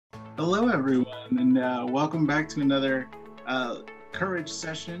Hello, everyone, and welcome back to another Courage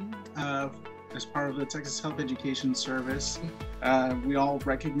session as part of the Texas Health Education Service. We all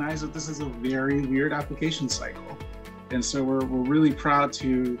recognize that this is a very weird application cycle, and so we're really proud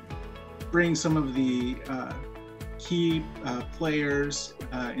to bring some of the key players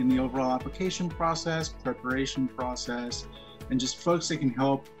in the overall application process, preparation process, and just folks that can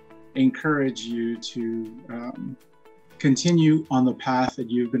help encourage you to continue on the path that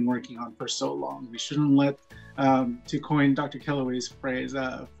you've been working on for so long. We shouldn't let, to coin Dr. Kellaway's phrase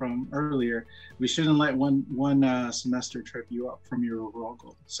from earlier, we shouldn't let one semester trip you up from your overall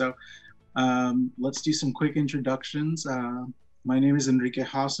goal. So let's do some quick introductions. My name is Enrique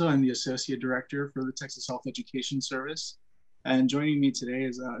Hasso. I'm the Associate Director for the Texas Health Education Service. And joining me today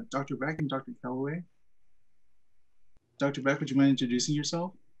is Dr. Beck and Dr. Kellaway. Dr. Beck, would you mind introducing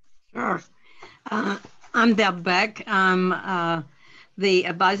yourself? Sure. I'm Deb Beck. I'm the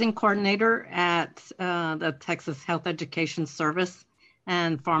advising coordinator at the Texas Health Education Service,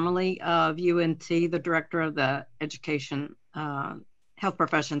 and formerly of UNT, the director of the education, health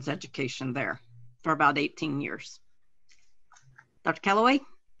professions education there for about 18 years. Dr. Kellaway?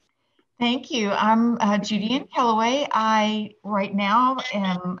 Thank you. I'm Judy Ann Kellaway. I right now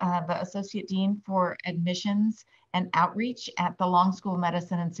am the Associate Dean for Admissions and Outreach at the Long School of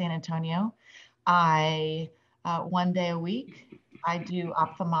Medicine in San Antonio. I, 1 day a week, I do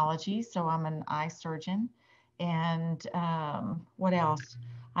ophthalmology, so I'm an eye surgeon. And what else?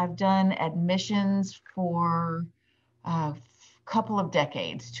 I've done admissions for a couple of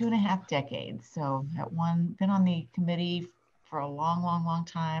decades, 2.5 decades. So been on the committee for a long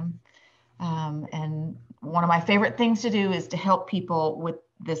time. And one of my favorite things to do is to help people with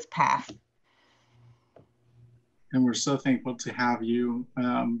this path. And we're so thankful to have you.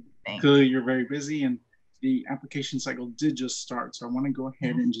 Clearly you're very busy and the application cycle did just start. So I want to go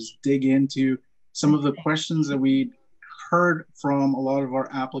ahead and just dig into some of the questions that we heard from a lot of our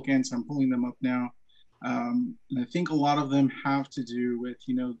applicants. I'm pulling them up now. And I think a lot of them have to do with,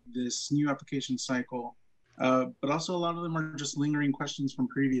 this new application cycle, but also a lot of them are just lingering questions from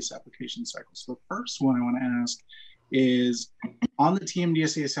previous application cycles. So the first one I want to ask is, on the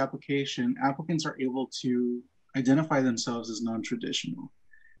TMDSAS application, applicants are able to identify themselves as non-traditional.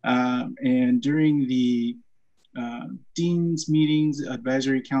 And during the dean's meetings,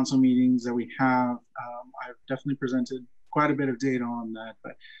 advisory council meetings that we have, I've definitely presented quite a bit of data on that,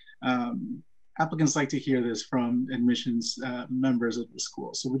 but applicants like to hear this from admissions members of the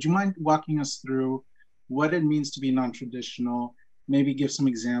school. So would you mind walking us through what it means to be non-traditional, maybe give some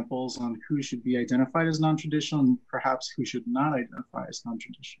examples on who should be identified as non-traditional and perhaps who should not identify as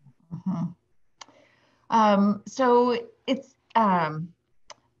non-traditional? So it's,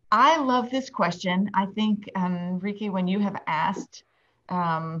 I love this question. I think, Enrique, when you have asked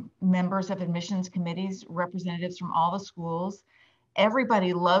members of admissions committees, representatives from all the schools,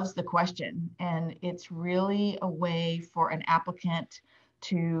 everybody loves the question. And it's really a way for an applicant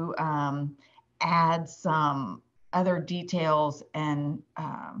to add some other details. And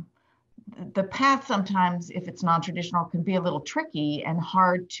the path sometimes, if it's non-traditional, can be a little tricky and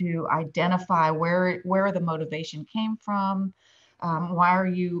hard to identify where the motivation came from. Why are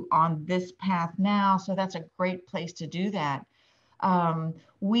you on this path now? So that's a great place to do that.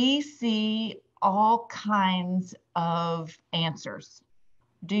 We see all kinds of answers.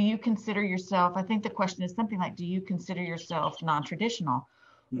 Do you consider yourself, I think the question is something like, do you consider yourself non-traditional?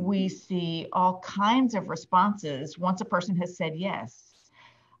 We see all kinds of responses once a person has said yes.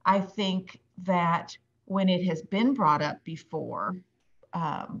 I think that when it has been brought up before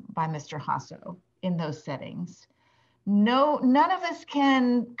by Mr. Hasso in those settings, none of us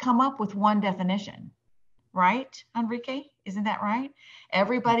can come up with one definition, right, Enrique? Isn't that right?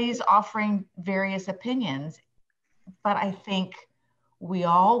 Everybody's offering various opinions, but I think we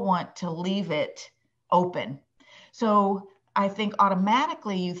all want to leave it open. So I think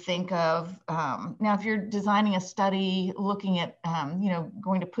automatically you think of, now if you're designing a study, looking at,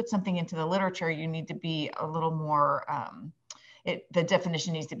 going to put something into the literature, you need to be a little more, the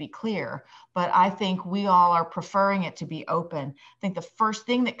definition needs to be clear, but I think we all are preferring it to be open. I think the first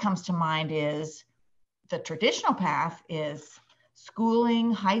thing that comes to mind is the traditional path is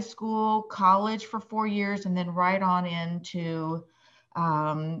schooling, high school, college for 4 years, and then right on into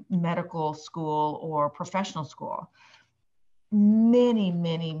medical school or professional school. Many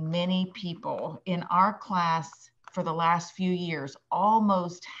people in our class for the last few years,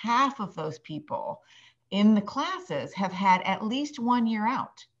 almost half of those people in the classes have had at least 1 year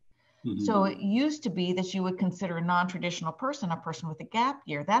out. So it used to be that you would consider a non-traditional person a person with a gap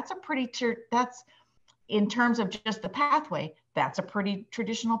year. That's a pretty, in terms of just the pathway, that's a pretty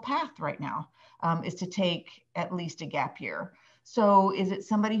traditional path right now, is to take at least a gap year. So is it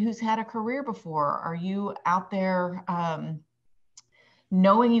somebody who's had a career before? Are you out there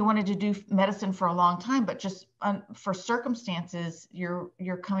knowing you wanted to do medicine for a long time, but just for circumstances,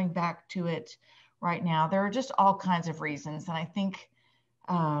 you're coming back to it right now? There are just all kinds of reasons. And I think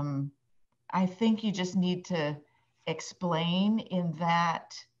you just need to explain in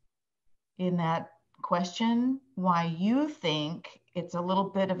that question why you think it's a little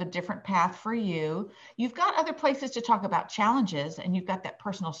bit of a different path for you. You've got other places to talk about challenges, and you've got that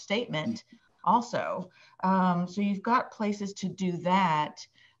personal statement also. So you've got places to do that.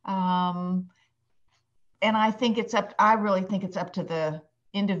 And I really think it's up to the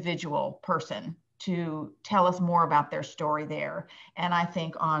individual person to tell us more about their story there. And I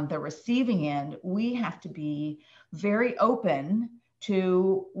think on the receiving end, we have to be very open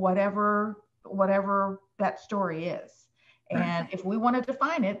to whatever that story is. And if we want to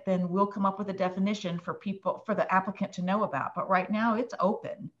define it, then we'll come up with a definition for the applicant to know about. But right now it's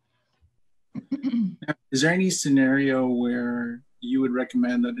open. Is there any scenario where you would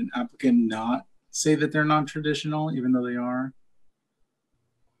recommend that an applicant not say that they're non-traditional, even though they are?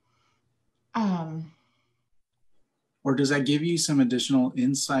 Or does that give you some additional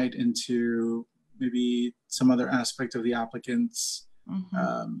insight into maybe some other aspect of the applicant's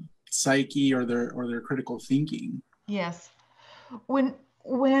psyche or their critical thinking? Yes. When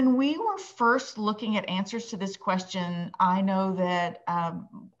we were first looking at answers to this question, I know that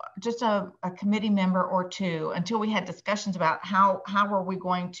just a committee member or two, until we had discussions about how are we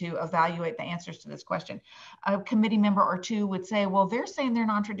going to evaluate the answers to this question, a committee member or two would say, well, they're saying they're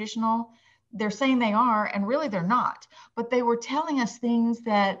non-traditional. They're saying they are, and really they're not. But they were telling us things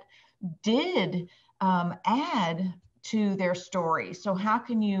that did add to their story. So how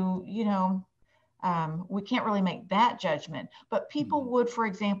can we can't really make that judgment. But people would, for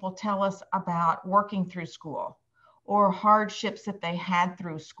example, tell us about working through school or hardships that they had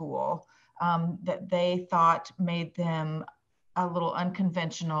through school that they thought made them a little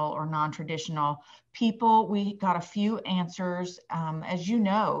unconventional or non-traditional. We got a few answers, as you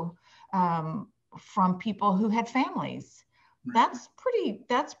know, from people who had families. That's pretty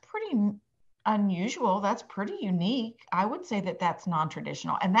unusual. That's pretty unique. I would say that that's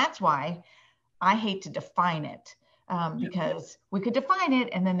non-traditional. And that's why I hate to define it, because we could define it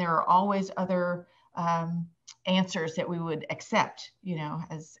and then there are always other answers that we would accept,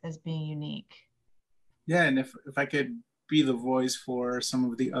 as being unique. Yeah, and if I could be the voice for some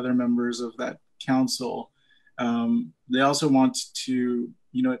of the other members of that council, they also want to,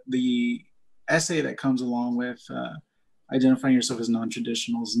 the essay that comes along with identifying yourself as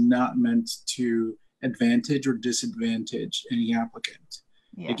non-traditional is not meant to advantage or disadvantage any applicant.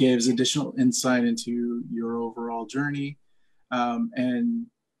 Yeah. It gives additional insight into your overall journey. And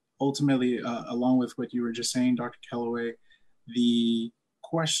ultimately, along with what you were just saying, Dr. Kellaway, the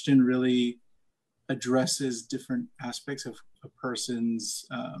question really addresses different aspects of a person's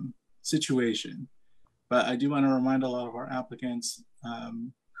situation. But I do want to remind a lot of our applicants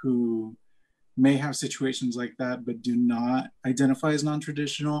who may have situations like that, but do not identify as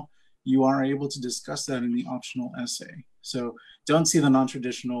non-traditional, you are able to discuss that in the optional essay. So don't see the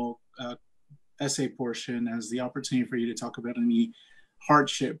non-traditional essay portion as the opportunity for you to talk about any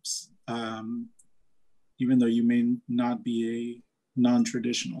hardships, even though you may not be a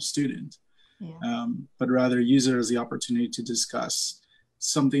non-traditional student, but rather use it as the opportunity to discuss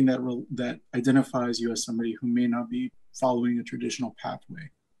something that identifies you as somebody who may not be following a traditional pathway.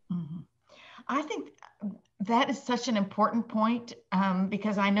 I think that is such an important point,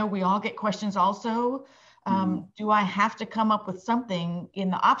 because I know we all get questions also. Do I have to come up with something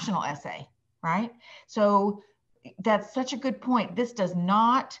in the optional essay, right? So that's such a good point. This does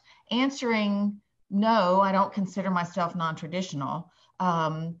not answering, no, I don't consider myself non-traditional.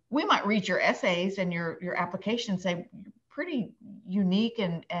 We might read your essays and your application and say, pretty unique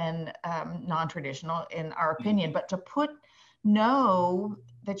and non-traditional in our opinion, but to put no,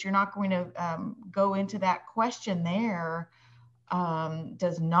 that you're not going to go into that question there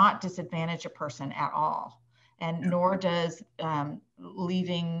does not disadvantage a person at all. And nor does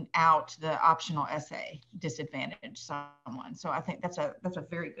leaving out the optional essay disadvantage someone. So I think that's a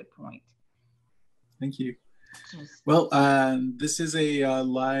very good point. Thank you. Well, this is a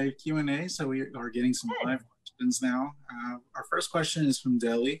live Q&A, so we are getting some live questions now. Our first question is from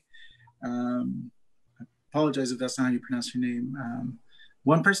Delhi. I apologize if that's not how you pronounce your name.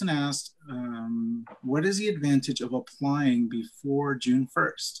 One person asked, what is the advantage of applying before June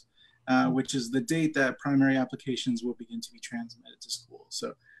 1st, which is the date that primary applications will begin to be transmitted to school?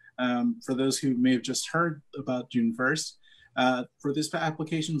 So For those who may have just heard about June 1st, for this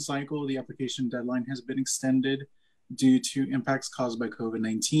application cycle, the application deadline has been extended due to impacts caused by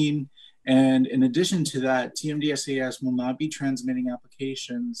COVID-19. And in addition to that, TMDSAS will not be transmitting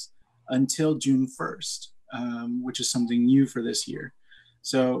applications until June 1st, which is something new for this year.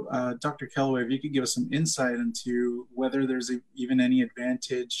 So Dr. Kellaway, if you could give us some insight into whether there's even any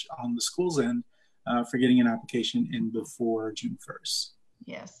advantage on the school's end for getting an application in before June 1st.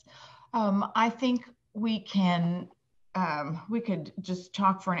 Yes, I think we could just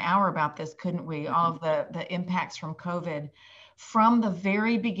talk for an hour about this, couldn't we? All of the impacts from COVID. From the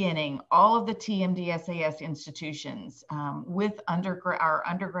very beginning, all of the TMDSAS institutions with our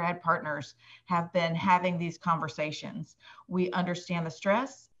undergrad partners have been having these conversations. We understand the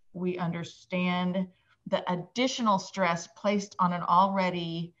stress. We understand the additional stress placed on an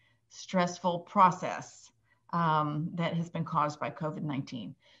already stressful process that has been caused by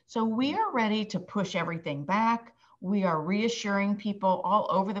COVID-19. So we are ready to push everything back. We are reassuring people all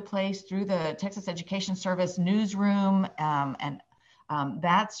over the place through the Texas Education Service newsroom, and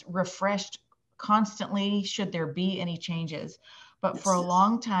that's refreshed constantly should there be any changes. But for a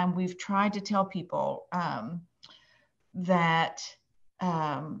long time, we've tried to tell people that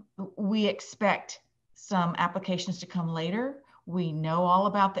we expect some applications to come later. We know all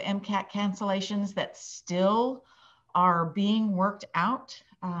about the MCAT cancellations that still are being worked out.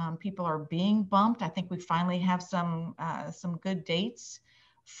 People are being bumped. I think we finally have some good dates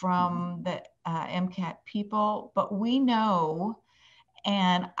from the MCAT people, but we know,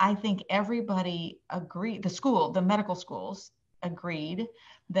 and I think everybody agreed, the medical schools agreed,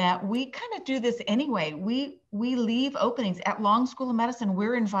 that we kind of do this anyway. We leave openings at Long School of Medicine.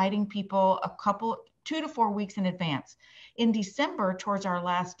 We're inviting people 2 to 4 weeks in advance. In December, towards our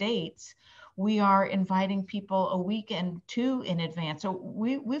last dates, we are inviting people a week and 2 in advance. So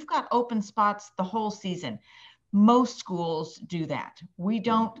we've got open spots the whole season. Most schools do that. We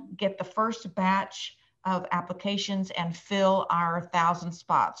don't get the first batch of applications and fill our 1,000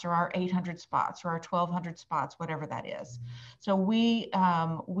 spots or our 800 spots or our 1,200 spots, whatever that is. So we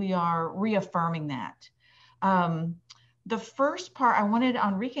are reaffirming that. The first part I wanted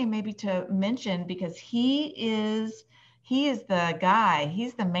Enrique maybe to mention, because he is the guy,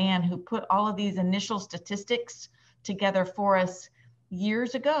 he's the man who put all of these initial statistics together for us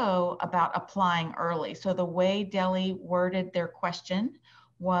years ago about applying early. So the way Delhi worded their question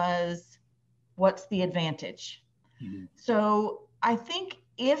was, what's the advantage? Mm-hmm. So I think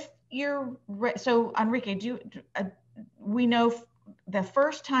if you're, so Enrique, we know the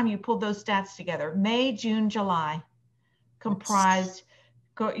first time you pulled those stats together, May, June, July, comprised,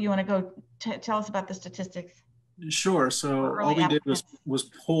 you want to go tell us about the statistics? Sure. So all we did was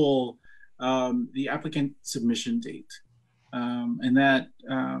pull the applicant submission date. And that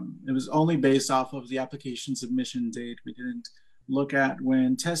it was only based off of the application submission date. We didn't look at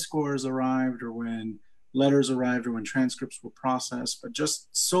when test scores arrived or when letters arrived or when transcripts were processed, but just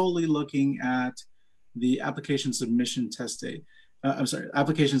solely looking at the application submission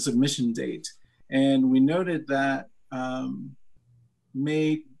application submission date. And we noted that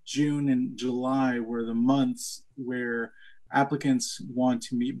May, June, and July were the months where applicants want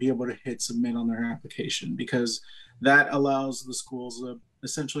to be able to hit submit on their application, because that allows the schools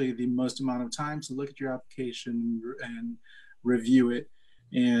essentially the most amount of time to look at your application and review it.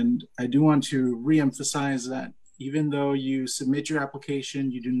 And I do want to reemphasize that even though you submit your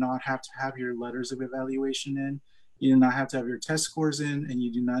application, you do not have to have your letters of evaluation in, you do not have to have your test scores in, and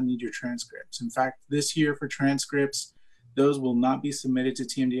you do not need your transcripts. In fact, this year for transcripts, those will not be submitted to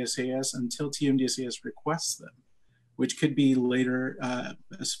TMDSAS until TMDSAS requests them, which could be later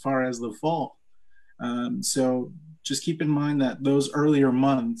as far as the fall. So just keep in mind that those earlier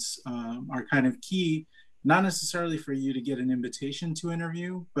months are kind of key, not necessarily for you to get an invitation to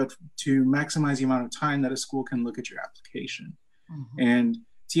interview, but to maximize the amount of time that a school can look at your application. Mm-hmm. And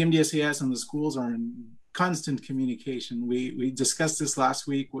TMDSAS and the schools are in constant communication. We discussed this last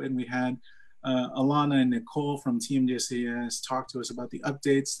week when we had Alana and Nicole from TMDSAS talk to us about the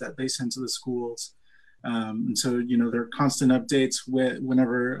updates that they send to the schools. And so, you know, there are constant updates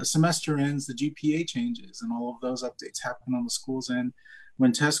whenever a semester ends, the GPA changes, and all of those updates happen on the school's end.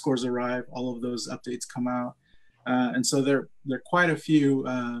 When test scores arrive, all of those updates come out. And so there are quite a few,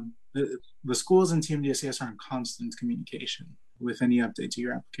 the schools and TMDSAS are in constant communication with any update to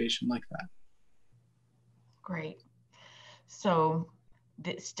your application like that. Great. So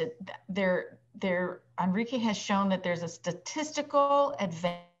Enrique has shown that there's a statistical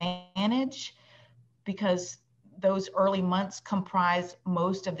advantage because those early months comprise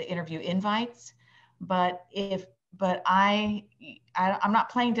most of the interview invites. But if I'm not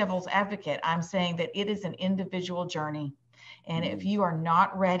playing devil's advocate. I'm saying that it is an individual journey. And if you are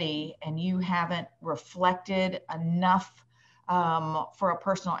not ready and you haven't reflected enough for a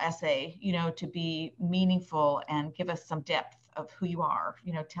personal essay, to be meaningful and give us some depth of who you are,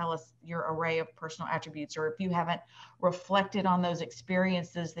 tell us your array of personal attributes, or if you haven't reflected on those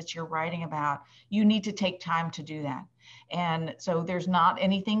experiences that you're writing about, you need to take time to do that. And so there's not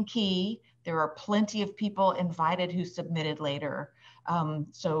anything key. There are plenty of people invited who submitted later.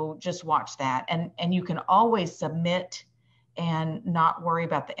 So just watch that. And you can always submit and not worry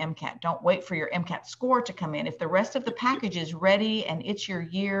about the MCAT. Don't wait for your MCAT score to come in. If the rest of the package is ready and it's your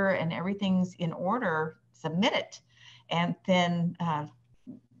year and everything's in order, submit it. And then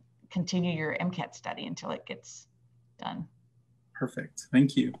continue your MCAT study until it gets done. Perfect.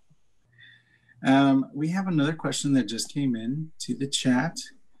 Thank you. We have another question that just came in to the chat,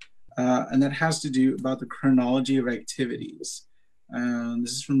 and that has to do about the chronology of activities.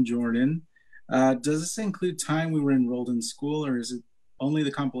 This is from Jordan. Does this include time we were enrolled in school, or is it only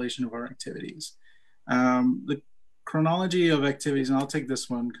the compilation of our activities? The chronology of activities, and I'll take this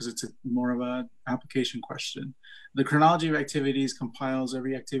one because it's more of an application question. The chronology of activities compiles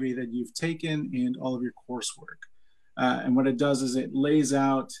every activity that you've taken and all of your coursework. And what it does is it lays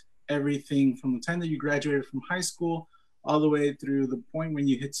out everything from the time that you graduated from high school all the way through the point when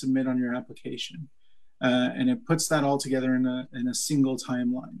you hit submit on your application. And it puts that all together in a single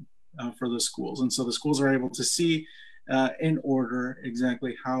timeline for the schools. And so the schools are able to see in order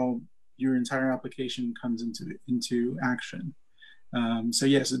exactly how your entire application comes into action. So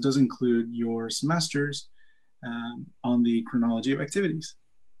yes, it does include your semesters on the chronology of activities.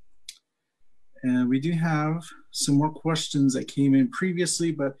 And we do have some more questions that came in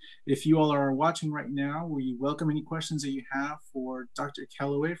previously, but if you all are watching right now, we welcome any questions that you have for Dr.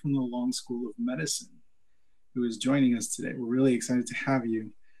 Calloway from the Long School of Medicine, who is joining us today. We're really excited to have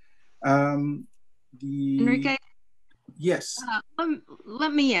you. Enrique? Yes.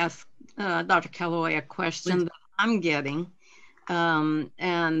 Let me ask Dr. Calloway a question Please. That I'm getting,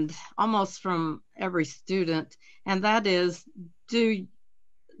 and almost from every student, and that is, do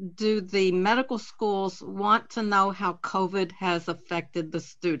the medical schools want to know how COVID has affected the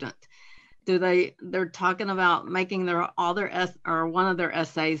student? They're talking about making one of their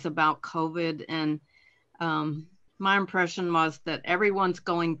essays about COVID, and my impression was that everyone's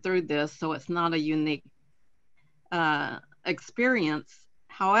going through this, so it's not a unique experience.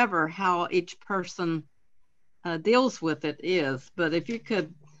 However, how each person deals with it is. But if you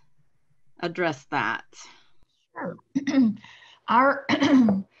could address that. Sure. Our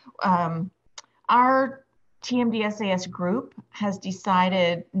TMDSAS group has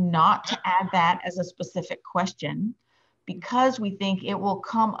decided not to add that as a specific question because we think it will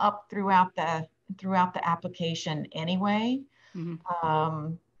come up throughout the application anyway.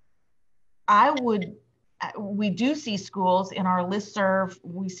 Mm-hmm. We do see schools in our listserv.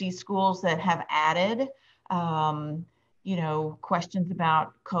 We see schools that have added, questions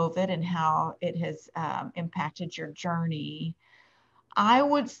about COVID and how it has impacted your journey. I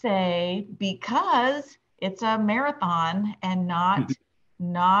would say because it's a marathon and not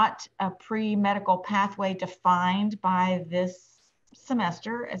a pre-medical pathway defined by this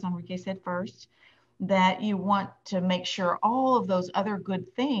semester, as Enrique said first, that you want to make sure all of those other good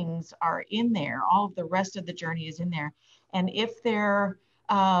things are in there. All of the rest of the journey is in there. And if they're,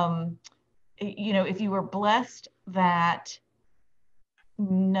 if you were blessed that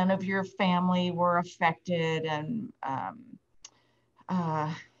none of your family were affected, and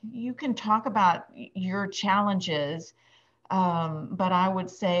you can talk about your challenges, but I would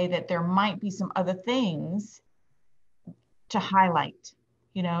say that there might be some other things to highlight.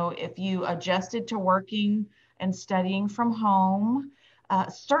 If you adjusted to working and studying from home,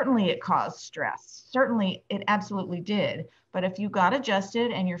 certainly it caused stress. Certainly it absolutely did. But if you got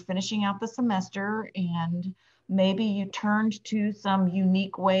adjusted and you're finishing out the semester and maybe you turned to some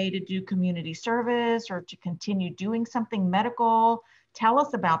unique way to do community service or to continue doing something medical, tell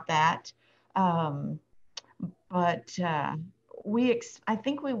us about that. But I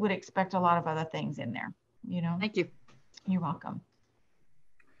think we would expect a lot of other things in there, Thank you. You're welcome.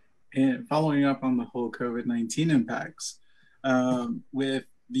 And following up on the whole COVID-19 impacts, with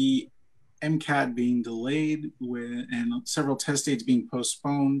the MCAT being delayed and several test dates being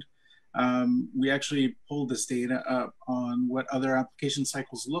postponed, we actually pulled this data up on what other application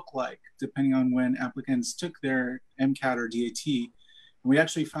cycles look like depending on when applicants took their MCAT or DAT. And we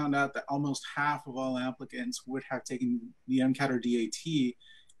actually found out that almost half of all applicants would have taken the MCAT or DAT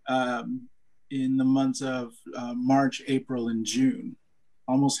in the months of March, April, and June.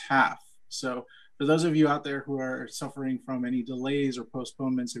 Almost half. So for those of you out there who are suffering from any delays or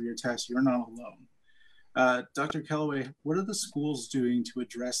postponements of your tests, you're not alone. Dr. Kellaway, what are the schools doing to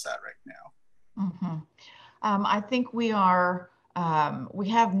address that right now? I think we are, we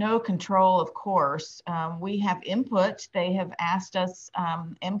have no control, of course. We have input. They have asked us,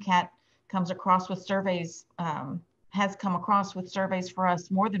 MCAT comes across with surveys, has come across with surveys for us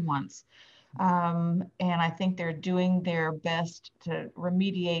more than once. And I think they're doing their best to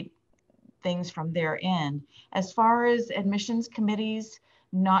remediate things from their end. As far as admissions committees,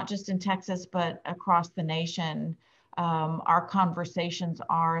 not just in Texas, but across the nation, our conversations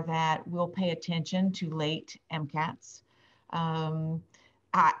are that we'll pay attention to late MCATs.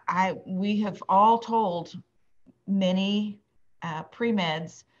 We have all told many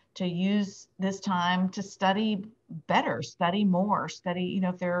pre-meds to use this time to study better, study more, study, you know,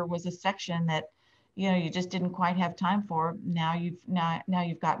 if there was a section that, you know, you just didn't quite have time for, now you've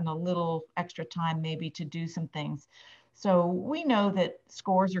gotten a little extra time maybe to do some things. So we know that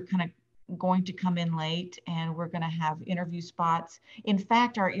scores are kind of going to come in late, and we're going to have interview spots. In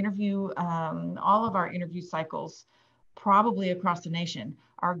fact, our interview, all of our interview cycles, probably across the nation,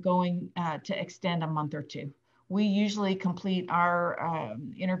 are going to extend a month or two. We usually complete our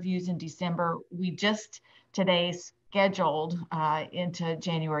interviews in December. We just today scheduled into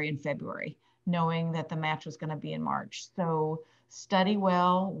January and February, knowing that the match was going to be in March. So study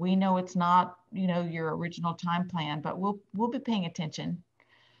well. We know it's not, you know, your original time plan, but we'll be paying attention.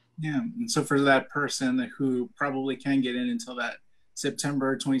 Yeah, and so for that person who probably can't get in until that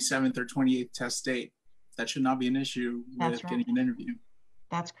September 27th or 28th test date, that should not be an issue with getting an interview.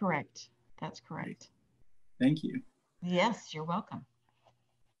 That's correct. That's correct. Thank you. Yes, you're welcome.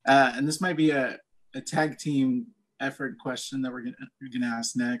 And this might be a tag team effort question that we're gonna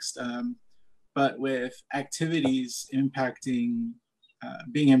ask next. But with activities impacting,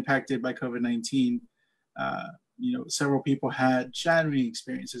 being impacted by COVID-19, you know, several people had shadowing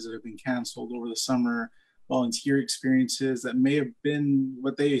experiences that have been canceled over the summer, volunteer experiences that may have been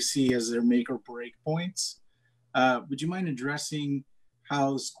what they see as their make or break points. Would you mind addressing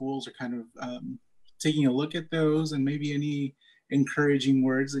how schools are kind of taking a look at those, and maybe any encouraging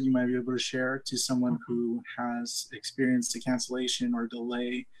words that you might be able to share to someone who has experienced a cancellation or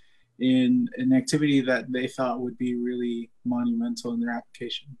delay in an activity that they thought would be really monumental in their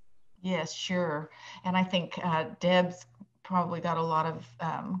application? Yes, sure. And I think Deb's probably got a lot of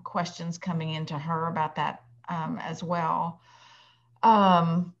questions coming into her about that as well.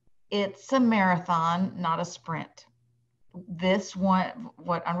 It's a marathon, not a sprint. This one,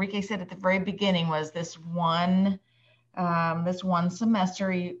 what Enrique said at the very beginning, was this one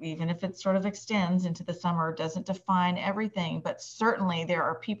semester, even if it sort of extends into the summer, doesn't define everything. But certainly there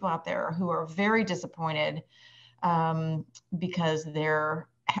are people out there who are very disappointed because their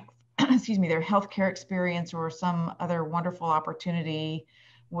their healthcare experience or some other wonderful opportunity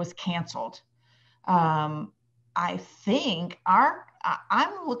was canceled. I think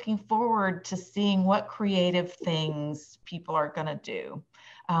I'm looking forward to seeing what creative things people are going to do.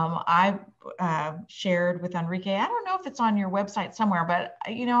 I shared with Enrique, I don't know if it's on your website somewhere, but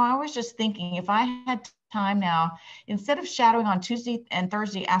you know, I was just thinking, if I had time now, instead of shadowing on Tuesday and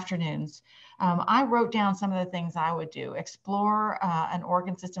Thursday afternoons, I wrote down some of the things I would do. Explore an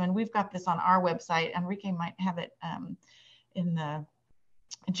organ system, and we've got this on our website. Enrique might have it in the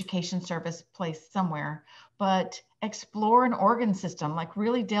education service place somewhere, but explore an organ system, like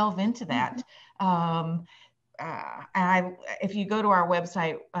really delve into that. If you go to our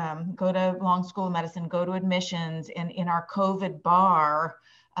website, go to Long School of Medicine, go to admissions, and in our COVID bar,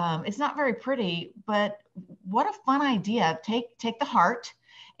 it's not very pretty, but what a fun idea. Take the heart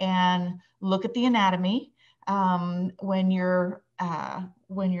and look at the anatomy. When you're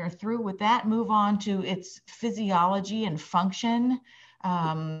through with that, move on to its physiology and function.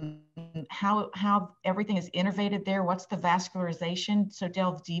 How everything is innervated there, what's the vascularization, so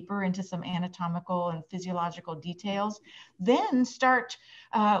delve deeper into some anatomical and physiological details. Then start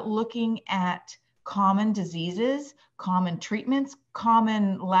looking at common diseases, common treatments,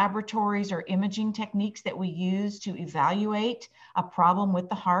 common laboratories or imaging techniques that we use to evaluate a problem with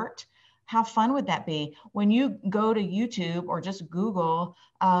the heart. How fun would that be? When you go to YouTube or just Google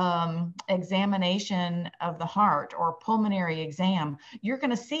examination of the heart or pulmonary exam, you're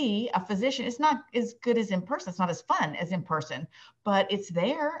going to see a physician. It's not as good as in person. It's not as fun as in person, but it's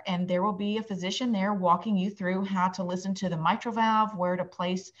there, and there will be a physician there walking you through how to listen to the mitral valve, where to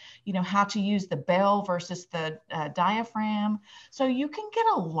place, you know, how to use the bell versus the diaphragm. So you can get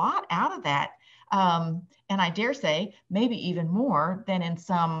a lot out of that. And I dare say maybe even more than in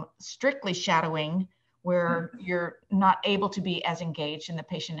some strictly shadowing where you're not able to be as engaged in the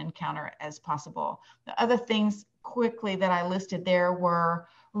patient encounter as possible. The other things quickly that I listed there were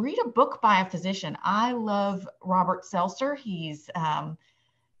read a book by a physician. I love Robert Seltzer. He's a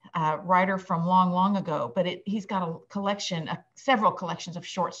writer from long, long ago, but he's got a collection, several collections of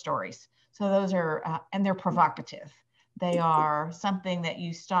short stories. So those are, and they're provocative. They are something that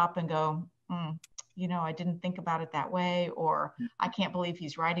you stop and go, you know, I didn't think about it that way, or I can't believe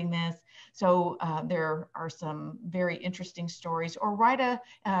he's writing this. So there are some very interesting stories. Or read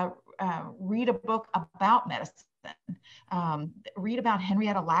a book about medicine. Read about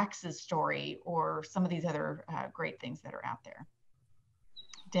Henrietta Lacks's story, or some of these other great things that are out there.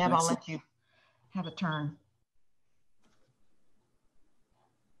 Deb, I'll let you have a turn.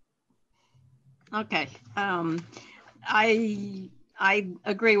 Okay. I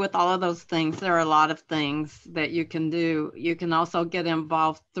agree with all of those things. There are a lot of things that you can do. You can also get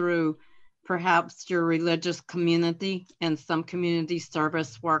involved through perhaps your religious community and some community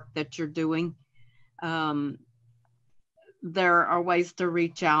service work that you're doing. There are ways to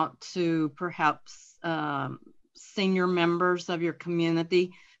reach out to perhaps senior members of your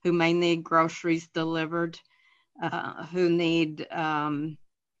community who may need groceries delivered, who need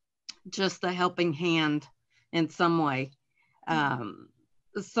just a helping hand in some way.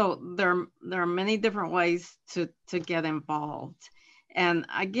 So there are many different ways to get involved. And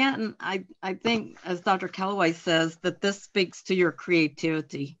again, I think, as Dr. Calloway says, that this speaks to your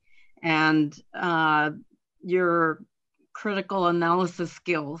creativity and your critical analysis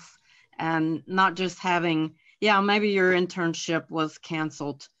skills, and not just having, yeah, maybe your internship was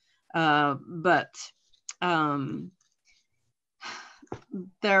canceled, but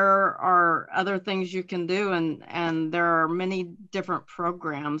there are other things you can do, and there are many different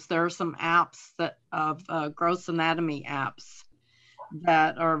programs. There are some apps of gross anatomy apps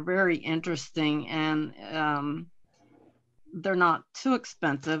that are very interesting, and they're not too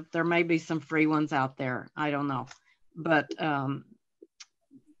expensive. There may be some free ones out there, I don't know, but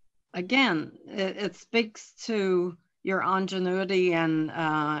again, it speaks to your ingenuity and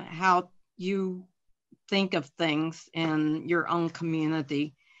how you think of things in your own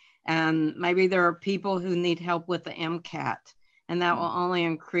community. And maybe there are people who need help with the MCAT, and that will only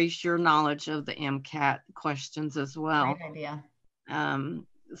increase your knowledge of the MCAT questions as well. Great idea.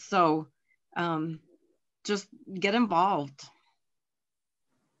 So just get involved.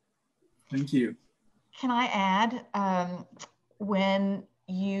 Thank you. Can I add, when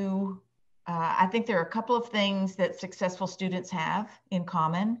you, I think there are a couple of things that successful students have in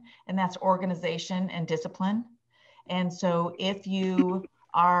common, and that's organization and discipline. And so if you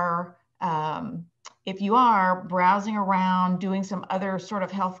are browsing around doing some other sort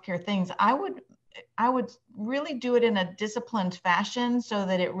of healthcare things, I would really do it in a disciplined fashion so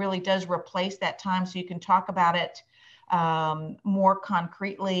that it really does replace that time, so you can talk about it more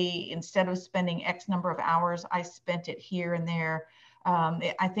concretely. Instead of spending X number of hours, I spent it here and there.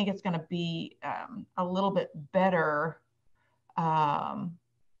 I think it's going to be a little bit better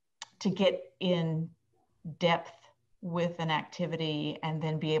to get in depth with an activity and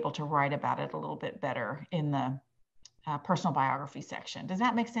then be able to write about it a little bit better in the personal biography section. Does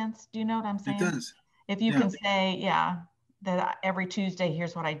that make sense? Do you know what I'm saying? It does. If you can say, yeah, that every Tuesday,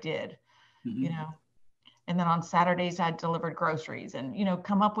 here's what I did, Mm-hmm. you know, and then on Saturdays I delivered groceries, and, you know,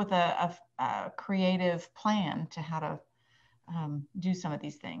 come up with a creative plan to how to do some of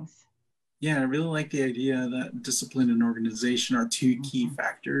these things. Yeah, I really like the idea that discipline and organization are two key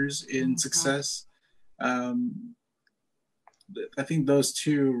factors in success. I think those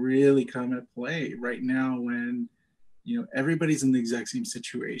two really come into play right now when, you know, everybody's in the exact same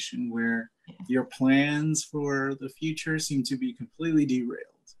situation where your plans for the future seem to be completely derailed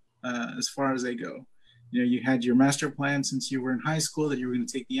as far as they go. You know, you had your master plan since you were in high school that you were going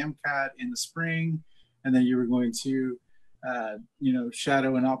to take the MCAT in the spring, and then you were going to you know,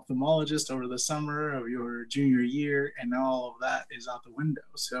 shadow an ophthalmologist over the summer of your junior year, and now all of that is out the window.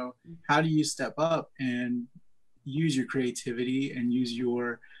 So how do you step up and use your creativity and use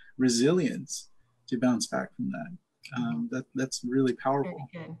your resilience to bounce back from that? That's really powerful.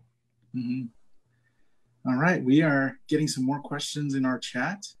 Very good. Mm-hmm. All right, we are getting some more questions in our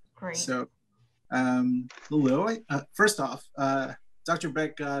chat. Great. So hello, first off, Dr.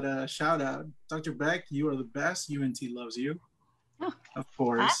 Beck got a shout out. Dr. Beck, you are the best. UNT loves you. Oh, of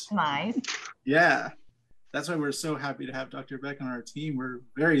course. That's nice. Yeah. That's why we're so happy to have Dr. Beck on our team. We're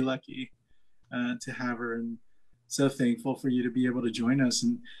very lucky to have her, and so thankful for you to be able to join us.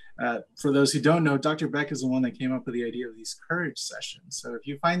 And for those who don't know, Dr. Beck is the one that came up with the idea of these courage sessions. So if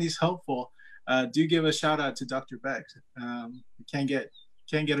you find these helpful, do give a shout out to Dr. Beck. Can't get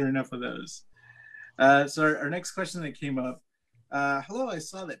her enough of those. So our next question that came up, hello, I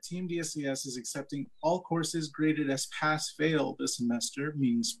saw that TMDSCS is accepting all courses graded as pass-fail this semester,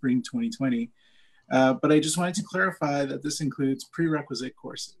 meaning spring 2020. But I just wanted to clarify that this includes prerequisite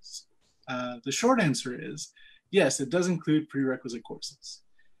courses. The short answer is, yes, it does include prerequisite courses.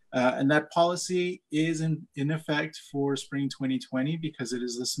 And that policy is in effect for spring 2020 because it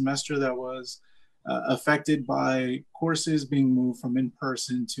is the semester that was affected by courses being moved from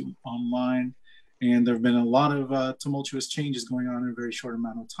in-person to online. And there have been a lot of tumultuous changes going on in a very short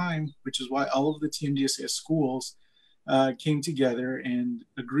amount of time, which is why all of the TMDSS schools came together and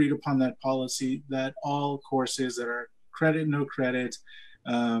agreed upon that policy that all courses that are credit, no credit,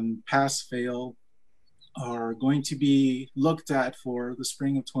 pass, fail, are going to be looked at for the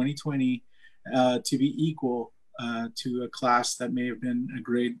spring of 2020 to be equal to a class that may have been a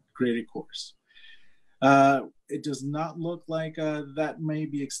graded course. It does not look like that may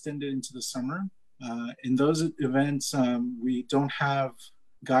be extended into the summer. In those events, we don't have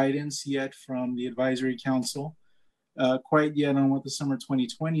guidance yet from the advisory council quite yet on what the summer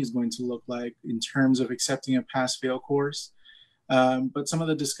 2020 is going to look like in terms of accepting a pass-fail course. But some of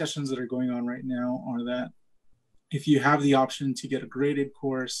the discussions that are going on right now are that if you have the option to get a graded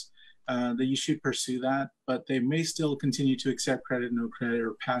course, that you should pursue that, but they may still continue to accept credit, no credit,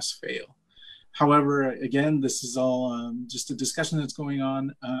 or pass-fail. However, again, this is all just a discussion that's going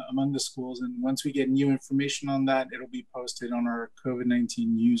on among the schools. And once we get new information on that, it'll be posted on our COVID-19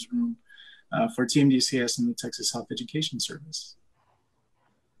 newsroom for TMDCS and the Texas Health Education Service.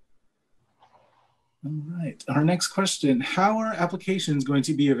 All right, our next question. How are applications going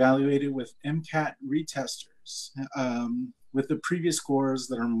to be evaluated with MCAT retesters with the previous scores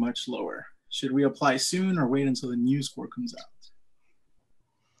that are much lower? Should we apply soon or wait until the new score comes out?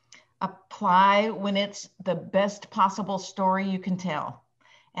 Apply when it's the best possible story you can tell.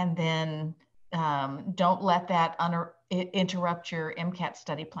 And then don't let that interrupt your MCAT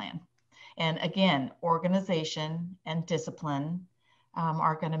study plan. And again, organization and discipline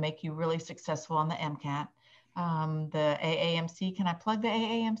are going to make you really successful on the MCAT. The AAMC, can I plug the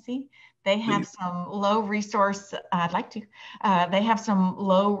AAMC? They have some low resource, I'd like to, they have some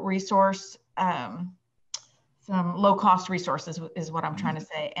low resource, some low cost resources is what I'm trying to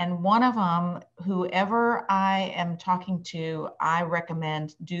say. And one of them, whoever I am talking to, I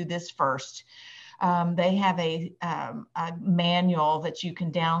recommend do this first. They have a manual that you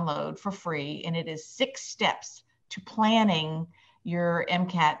can download for free, and it is 6 steps to planning your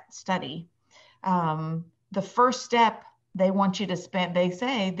MCAT study. The first step, they want you to spend, they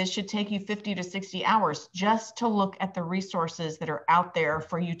say this should take you 50 to 60 hours just to look at the resources that are out there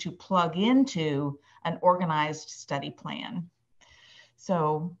for you to plug into an organized study plan.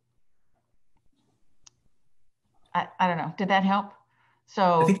 So I don't know, did that help?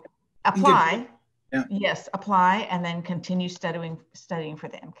 So apply, yeah. Yes, apply and then continue studying for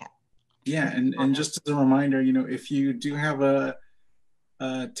the MCAT. Yeah, and just as a reminder, you know, if you do have a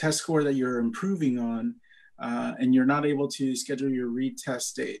test score that you're improving on and you're not able to schedule your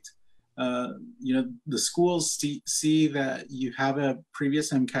retest date, you know, the schools see that you have a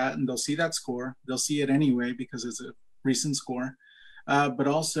previous MCAT and they'll see that score. They'll see it anyway because it's a recent score. But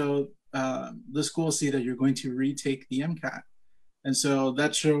also the schools see that you're going to retake the MCAT. And so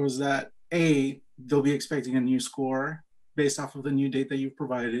that shows that A, they'll be expecting a new score based off of the new date that you've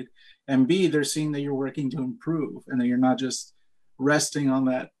provided. And B, they're seeing that you're working to improve and that you're not just resting on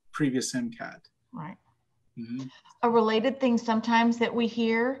that previous MCAT. Right. Mm-hmm. A related thing sometimes that we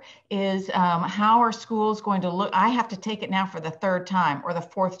hear is how are schools going to look? I have to take it now for the 3rd time or the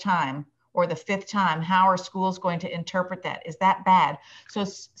 4th time or the 5th time. How are schools going to interpret that? Is that bad? So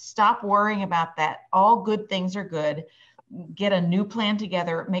stop worrying about that. All good things are good. Get a new plan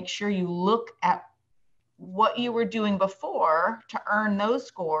together. Make sure you look at what you were doing before to earn those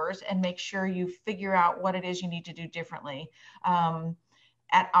scores and make sure you figure out what it is you need to do differently.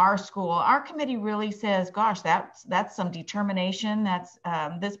 At our school, our committee really says, gosh, that's some determination. That's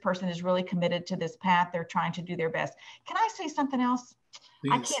this person is really committed to this path. They're trying to do their best. Can I say something else?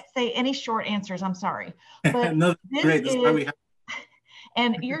 Please. I can't say any short answers. I'm sorry. But no, great. That's why we have.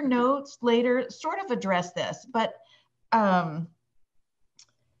 And your notes later sort of address this, but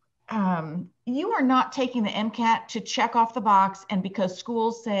you are not taking the MCAT to check off the box and because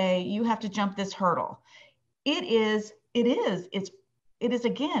schools say you have to jump this hurdle. It is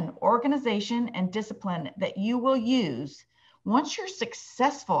again, organization and discipline that you will use. Once you're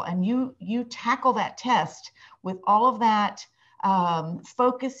successful and you tackle that test with all of that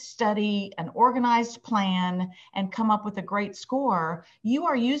focused study, an organized plan, and come up with a great score, you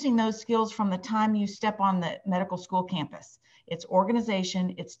are using those skills from the time you step on the medical school campus. it's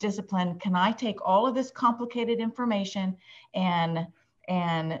organization, it's discipline. Can I take all of this complicated information and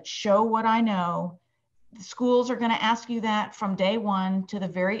show what I know? The schools are going to ask you that from day one to the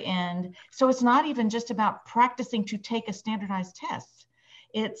very end. So it's not even just about practicing to take a standardized test.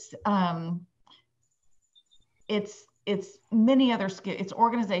 It's many other skills. It's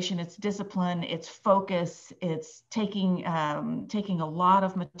organization, it's discipline, it's focus, it's taking a lot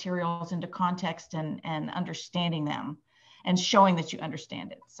of materials into context and understanding them and showing that you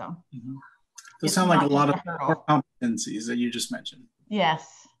understand it. So those sound like a lot of core competencies that you just mentioned.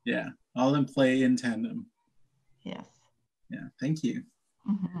 Yes. Yeah, all in play in tandem. Yes. Yeah, thank you.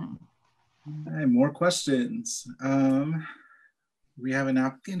 All right, more questions. We have an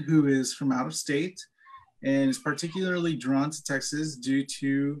applicant who is from out of state and is particularly drawn to Texas due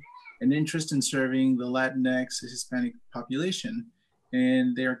to an interest in serving the Latinx Hispanic population.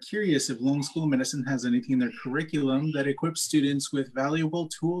 And they are curious if Long School of Medicine has anything in their curriculum that equips students with valuable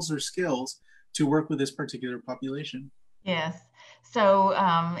tools or skills to work with this particular population. Yes. So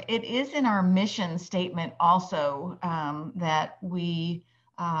it is in our mission statement also that we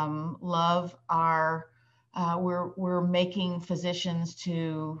love our, we're making physicians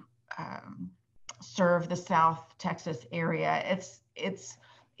to serve the South Texas area.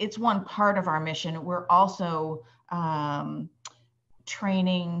 It's one part of our mission. We're also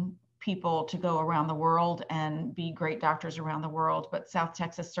training people to go around the world and be great doctors around the world. But South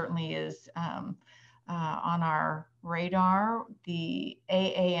Texas certainly is on our radar. The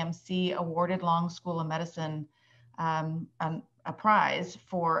AAMC awarded Long School of Medicine a prize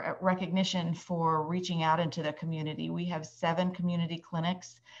for recognition for reaching out into the community. We have 7 community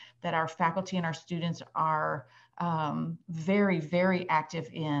clinics that our faculty and our students are very, very active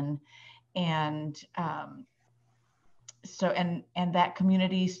in. And so that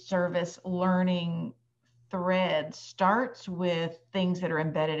community service learning thread starts with things that are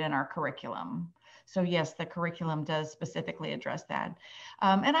embedded in our curriculum. So yes, the curriculum does specifically address that.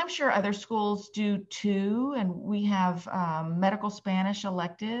 And I'm sure other schools do too. And we have medical Spanish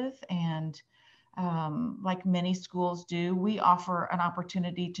elective, and like many schools do, we offer an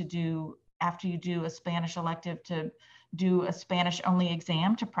opportunity to do, after you do a Spanish elective, to do a Spanish only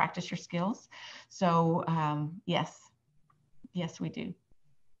exam to practice your skills. So yes, we do.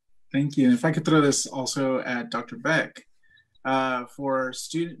 Thank you. And if I could throw this also at Dr. Beck, for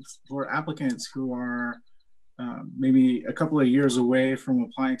applicants who are maybe a couple of years away from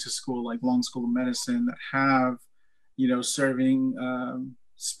applying to school like Long School of Medicine that have, serving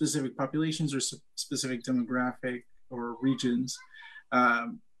specific populations or specific demographic or regions,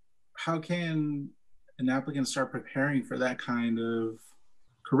 how can an applicant start preparing for that kind of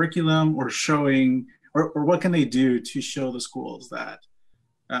curriculum, or showing, or what can they do to show the schools that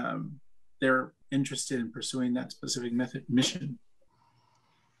they're interested in pursuing that specific mission?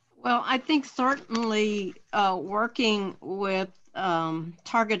 Well, I think certainly working with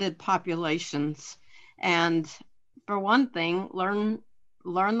targeted populations, and for one thing, learn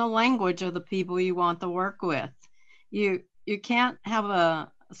the language of the people you want to work with. You can't have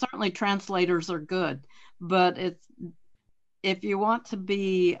certainly translators are good, but if you want to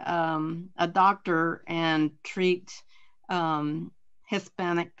be a doctor and treat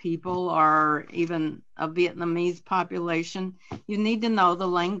Hispanic people or even a Vietnamese population, you need to know the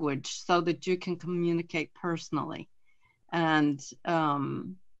language so that you can communicate personally. And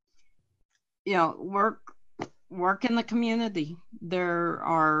work in the community. There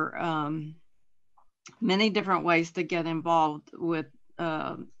are many different ways to get involved with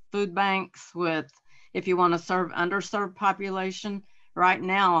food banks, if you want to serve underserved population. Right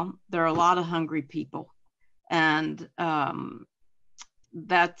now, there are a lot of hungry people, and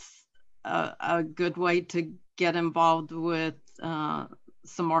that's a good way to get involved with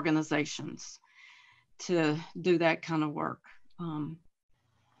some organizations to do that kind of work.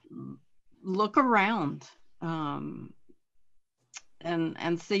 Look around and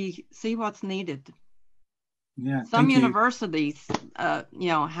see what's needed. Yeah, some universities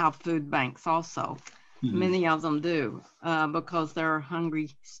have food banks also. Many of them do, because there are hungry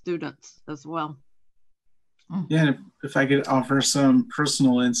students as well. Yeah, if I could offer some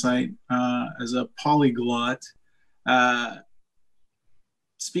personal insight as a polyglot,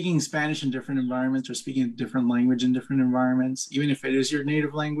 speaking Spanish in different environments or speaking a different language in different environments, even if it is your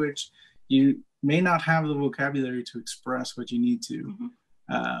native language, you may not have the vocabulary to express what you need to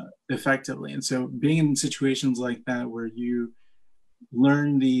effectively. And so being in situations like that where you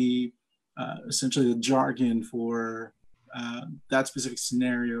learn the essentially the jargon for that specific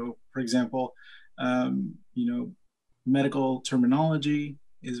scenario, for example, medical terminology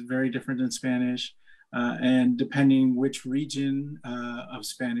is very different in Spanish. And depending which region of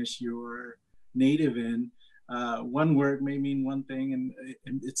Spanish you're native in, one word may mean one thing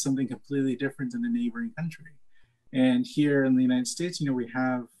and it's something completely different in a neighboring country. And here in the United States, we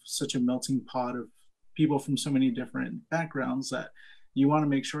have such a melting pot of people from so many different backgrounds that you want to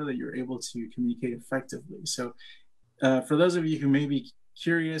make sure that you're able to communicate effectively. So for those of you who may be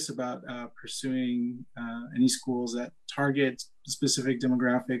curious about pursuing any schools that target specific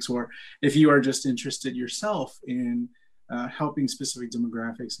demographics, or if you are just interested yourself in helping specific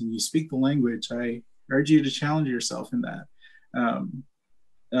demographics and you speak the language, I urge you to challenge yourself in that.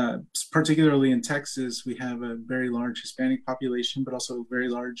 Particularly in Texas, we have a very large Hispanic population, but also a very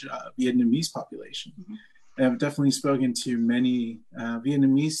large Vietnamese population. Mm-hmm. I've definitely spoken to many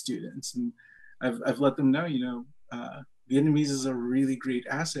Vietnamese students, and I've let them know, Vietnamese is a really great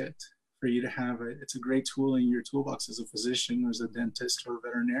asset for you to have. It's a great tool in your toolbox as a physician or as a dentist or a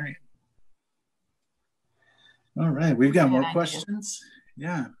veterinarian. All right, we've got more questions.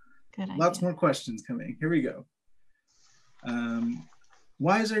 Yeah, lots more questions coming. Here we go.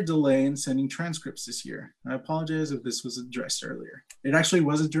 Why is there a delay in sending transcripts this year? I apologize if this was addressed earlier. It actually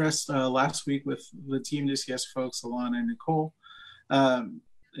was addressed last week with the TMDCS folks, Alana and Nicole.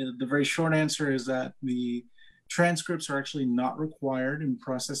 The very short answer is that the transcripts are actually not required in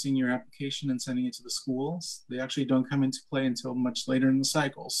processing your application and sending it to the schools. They actually don't come into play until much later in the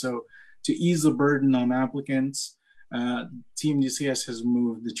cycle. So to ease the burden on applicants, TMDCS has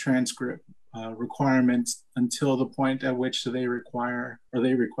moved the transcript requirements until the point at which they require or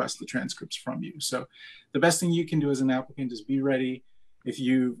they request the transcripts from you. So the best thing you can do as an applicant is be ready. If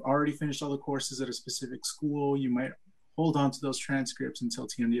you've already finished all the courses at a specific school, you might hold on to those transcripts until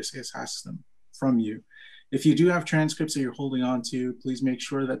TMDCS asks them from you. If you do have transcripts that you're holding on to, please make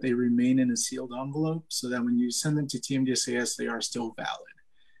sure that they remain in a sealed envelope so that when you send them to TMDCS, they are still valid.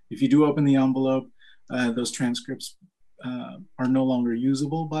 If you do open the envelope, those transcripts are no longer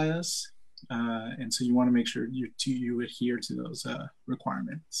usable by us. And so you want to make sure you adhere to those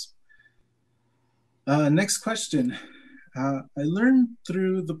requirements. Next question. I learned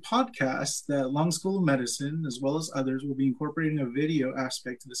through the podcast that Long School of Medicine, as well as others, will be incorporating a video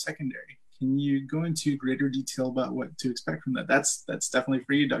aspect to the secondary. Can you go into greater detail about what to expect from that? That's definitely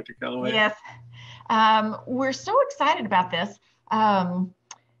for you, Dr. Calloway. Yes, we're so excited about this.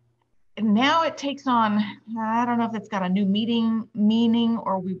 Now it takes on, I don't know if it's got a new meaning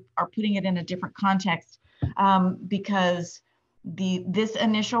or we are putting it in a different context because this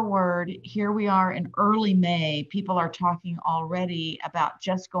initial word, here we are in early May, people are talking already about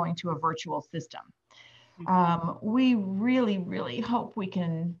just going to a virtual system. We really, really hope we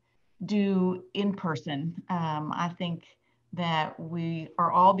can do in person. I think that we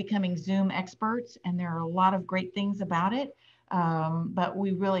are all becoming Zoom experts and there are a lot of great things about it. But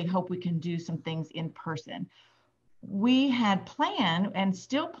we really hope we can do some things in person. We had planned and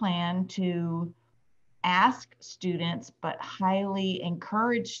still plan to ask students, but highly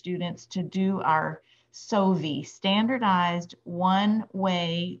encourage students to do our SOVI, standardized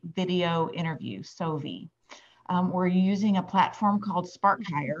one-way video interview, SOVI. We're using a platform called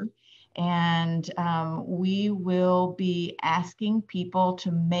SparkHire, and we will be asking people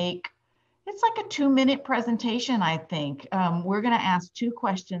to make, it's like a 2-minute presentation, I think. We're going to ask 2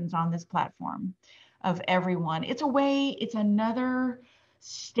 questions on this platform of everyone. It's another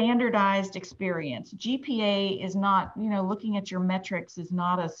standardized experience. GPA is not, looking at your metrics is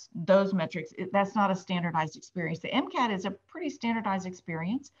not those metrics. That's not a standardized experience. The MCAT is a pretty standardized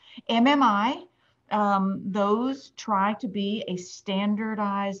experience. MMI, those try to be a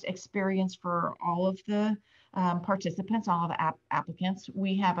standardized experience for all of the participants, all of the applicants.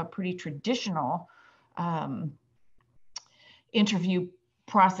 We have a pretty traditional interview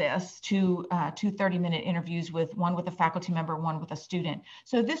process, two 30-minute interviews, one with a faculty member, one with a student.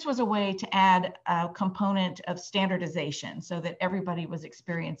 So this was a way to add a component of standardization so that everybody was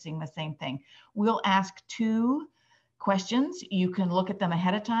experiencing the same thing. We'll ask 2 questions. You can look at them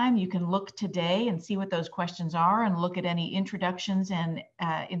ahead of time. You can look today and see what those questions are and look at any introductions and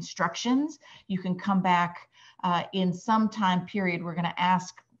instructions. You can come back in some time period. We're going to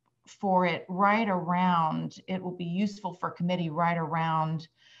ask for it right around, it will be useful for committee right around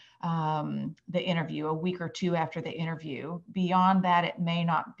the interview, a week or 2 after the interview. Beyond that, it may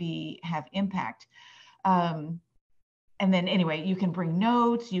not have impact. And then anyway, you can bring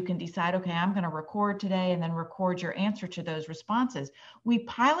notes, you can decide, okay, I'm going to record today and then record your answer to those responses. We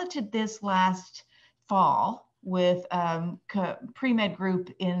piloted this last fall with pre-med group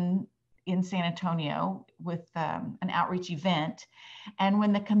in San Antonio with an outreach event. And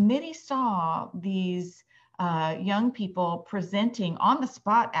when the committee saw these young people presenting on the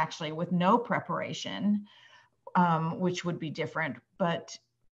spot, actually, with no preparation, which would be different. But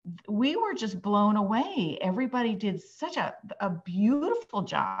we were just blown away. Everybody did such a beautiful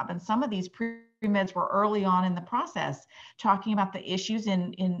job. And some of these pre-meds were early on in the process, talking about the issues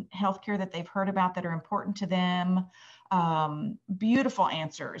in healthcare that they've heard about that are important to them. Beautiful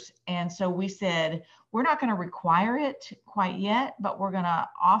answers. And so we said, we're not going to require it quite yet, but we're going to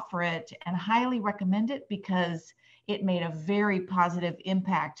offer it and highly recommend it because it made a very positive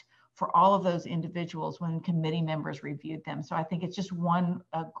impact for all of those individuals when committee members reviewed them. So I think it's just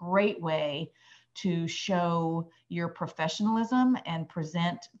a great way to show your professionalism and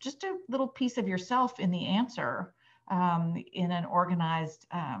present just a little piece of yourself in the answer in an organized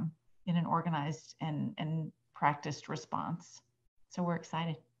and practiced response. So we're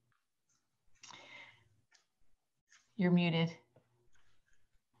excited. You're muted.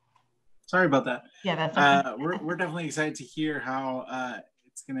 Sorry about that. Yeah, that's okay. We're definitely excited to hear how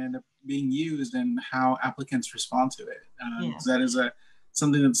it's going to end up being used and how applicants respond to it. Yes. That is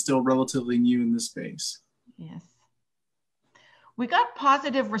something that's still relatively new in this space. Yes. We got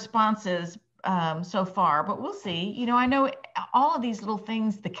positive responses so far, but we'll see. You know, I know all of these little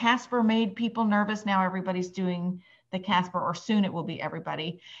things, the Casper made people nervous. Now everybody's doing the Casper, or soon it will be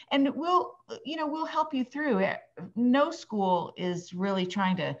everybody. And we'll help you through it. No school is really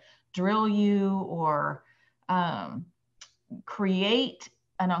trying to drill you or create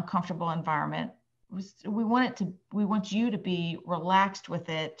an uncomfortable environment. We want you to be relaxed with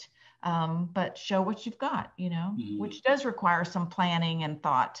it, but show what you've got, which does require some planning and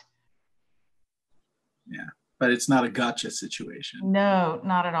thought. Yeah, but it's not a gotcha situation. No,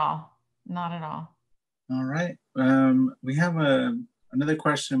 not at all. Not at all. All right. We have another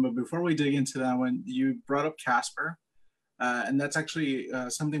question, but before we dig into that one, you brought up Casper, and that's actually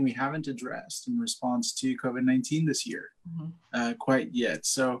something we haven't addressed in response to COVID-19 this year quite yet.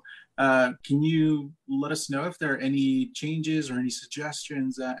 So can you let us know if there are any changes or any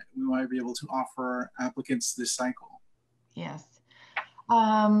suggestions that we might be able to offer applicants this cycle? Yes.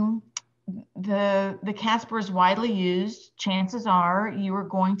 The Casper is widely used. Chances are you are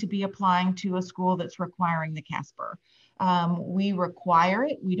going to be applying to a school that's requiring the Casper. We require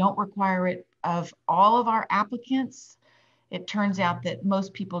it. We don't require it of all of our applicants. It turns out that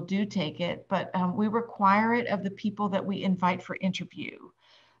most people do take it, but we require it of the people that we invite for interview.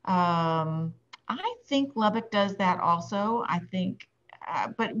 I think Lubbock does that also. I think,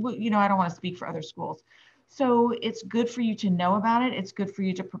 but I don't want to speak for other schools. So it's good for you to know about it. It's good for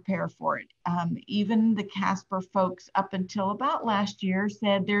you to prepare for it. Even the Casper folks up until about last year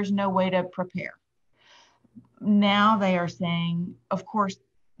said there's no way to prepare. Now they are saying, of course,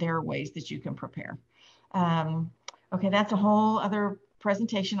 there are ways that you can prepare. Okay, that's a whole other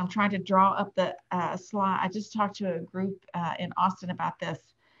presentation. I'm trying to draw up the slide. I just talked to a group in Austin about this.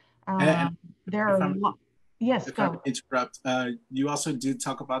 There are yes, if go. I interrupt, you also did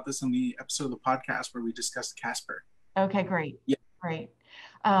talk about this on the episode of the podcast where we discussed Casper. Okay, great. Yeah. Great.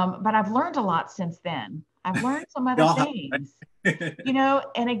 But I've learned a lot since then. I've learned some other things,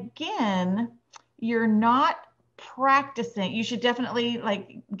 and again, you're not practicing. You should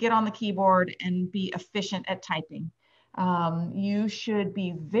definitely get on the keyboard and be efficient at typing. You should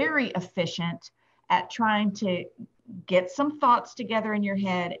be very efficient at trying to get some thoughts together in your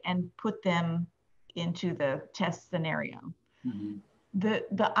head and put them into the test scenario. Mm-hmm.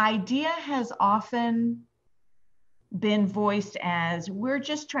 The idea has often been voiced as, we're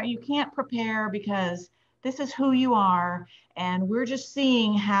just trying, you can't prepare because this is who you are, and we're just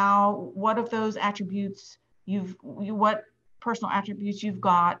seeing what of those attributes what personal attributes you've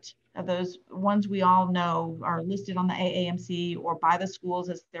got, of those ones we all know are listed on the AAMC or by the schools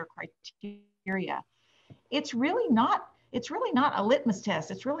as their criteria. It's really not a litmus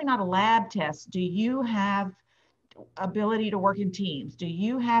test. It's really not a lab test. Do you have ability to work in teams? Do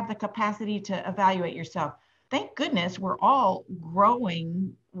you have the capacity to evaluate yourself? Thank goodness we're all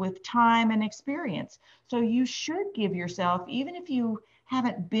growing with time and experience. So you should give yourself, even if you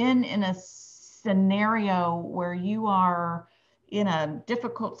haven't been in a scenario where you are in a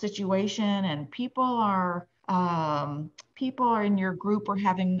difficult situation and people are in your group or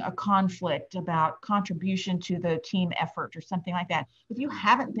having a conflict about contribution to the team effort or something like that. If you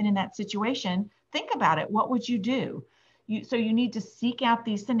haven't been in that situation, think about it. What would you do? So you need to seek out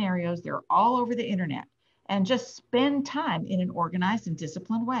these scenarios. They're all over the internet, and just spend time in an organized and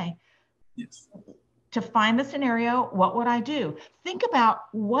disciplined way. Yes. To find the scenario, what would I do? Think about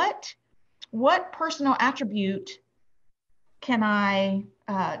what personal attribute can I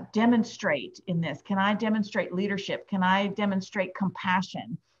demonstrate in this? Can I demonstrate leadership? Can I demonstrate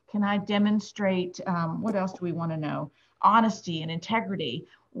compassion? Can I demonstrate, what else do we want to know? Honesty and integrity.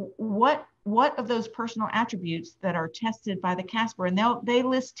 What of those personal attributes that are tested by the CASPER, and they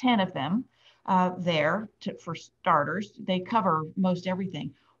list 10 of them for starters. They cover most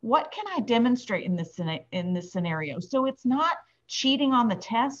everything. What can I demonstrate in this scenario? So it's not cheating on the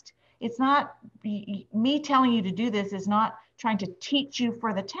test. It's not me telling you to do this is not trying to teach you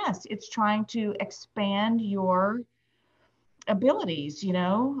for the test. It's trying to expand your abilities,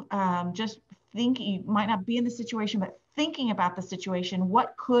 just think. You might not be in the situation, but thinking about the situation,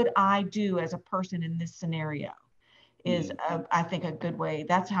 what could I do as a person in this scenario is, I think, a good way.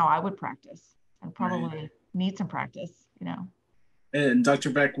 That's how I would practice, and probably need some practice, And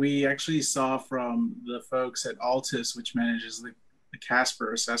Dr. Beck, we actually saw from the folks at Altus, which manages the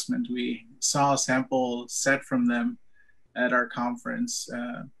CASPER assessment, we saw a sample set from them at our conference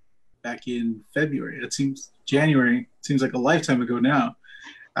back in February. It seems January. It seems like a lifetime ago now.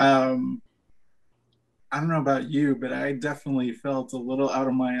 I don't know about you, but I definitely felt a little out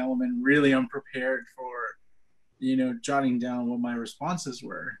of my element, really unprepared for, jotting down what my responses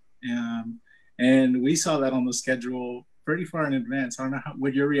were. And we saw that on the schedule pretty far in advance. I don't know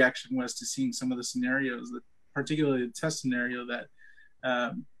what your reaction was to seeing some of the scenarios, particularly the test scenario that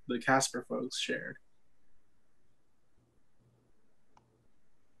the CASPER folks shared.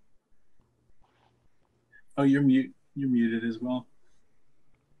 Oh, you're muted as well.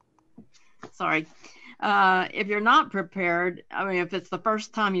 Sorry. If you're not prepared, I mean, if it's the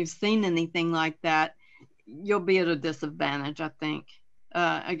first time you've seen anything like that, you'll be at a disadvantage, I think.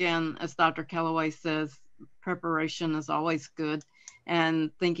 Again, as Dr. Calloway says, preparation is always good,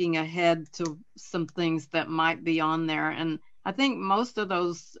 and thinking ahead to some things that might be on there. And I think most of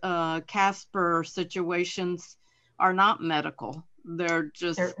those CASPER situations are not medical. They're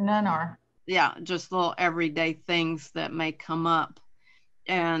just... None are. Yeah, just little everyday things that may come up.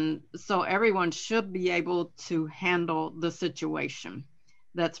 And so everyone should be able to handle the situation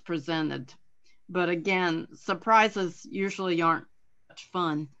that's presented. But again, surprises usually aren't much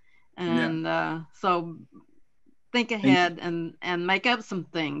fun. And so think ahead and make up some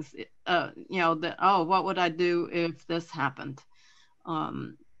things, what would I do if this happened?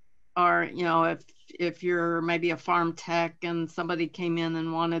 Or, if you're maybe a farm tech and somebody came in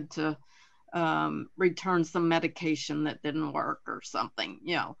and wanted to return some medication that didn't work or something,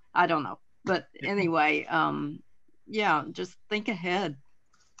 I don't know. But anyway, just think ahead.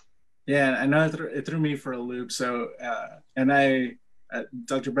 Yeah, I know it threw me for a loop. So,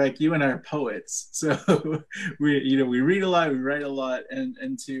 Dr. Beck, you and I are poets. So we read a lot, we write a lot,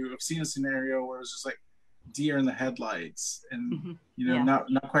 and to have seen a scenario where it's just like deer in the headlights and, not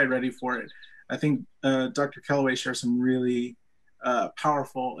quite ready for it. I think Dr. Calloway shares some really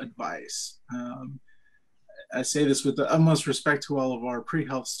powerful advice. I say this with the utmost respect to all of our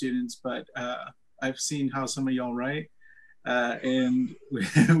pre-health students, but I've seen how some of y'all write, and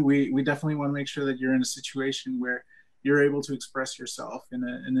we definitely want to make sure that you're in a situation where you're able to express yourself in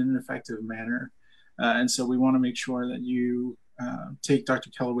an effective manner. And so we want to make sure that you take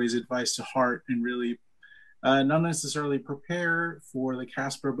Dr. Calloway's advice to heart and really not necessarily prepare for the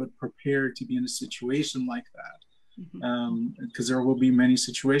CASPER, but prepare to be in a situation like that. Because there will be many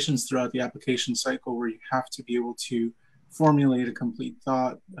situations throughout the application cycle where you have to be able to formulate a complete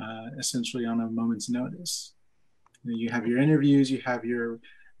thought, essentially on a moment's notice. You have your interviews, you have your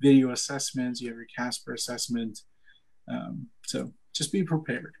video assessments, you have your CASPER assessment. So just be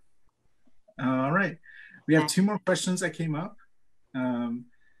prepared. All right, we have 2 more questions that came up.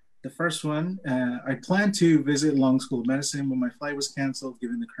 The first one, I plan to visit Long School of Medicine, but my flight was canceled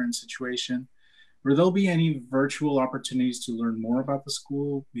given the current situation. Will there be any virtual opportunities to learn more about the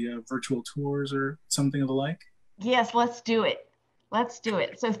school via virtual tours or something of the like? Yes, let's do it. Let's do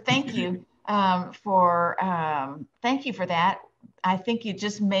it. So thank you for that. I think you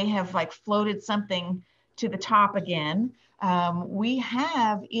just may have floated something to the top again. We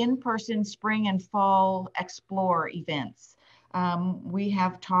have in-person spring and fall Explore events. We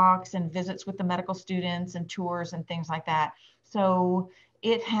have talks and visits with the medical students and tours and things like that. So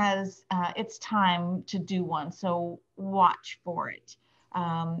it's time to do one. So watch for it.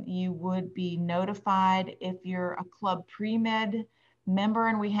 You would be notified if you're a Club Pre-Med member,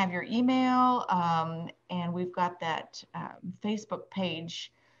 and we have your email, and we've got that Facebook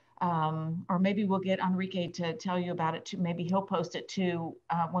page, or maybe we'll get Enrique to tell you about it too. Maybe he'll post it too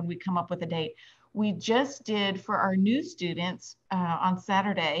when we come up with a date. We just did for our new students on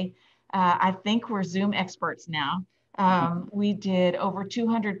Saturday. I think we're Zoom experts now. We did over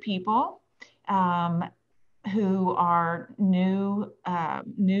 200 people, who are new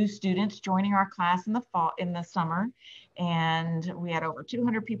students joining our class in the summer. And we had over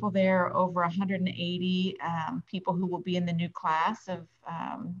 200 people there, over 180 people who will be in the new class of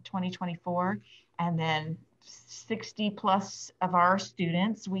 2024. And then 60 plus of our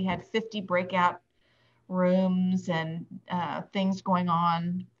students. We had 50 breakout rooms and things going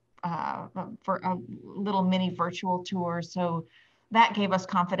on for a little mini virtual tour. So that gave us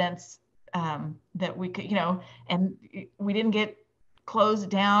confidence that we could, and we didn't get closed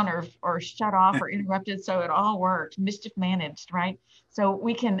down or shut off or interrupted. So it all worked, mischief managed, right? So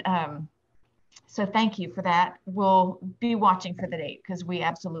we can, so thank you for that. We'll be watching for the date because we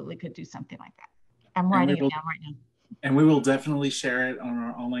absolutely could do something like that. I'm writing it down right now. And we will definitely share it on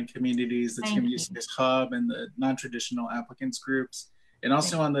our online communities, the TMUCS Hub and the non-traditional applicants groups, and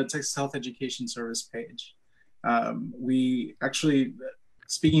also on the Texas Health Education Service page. We actually,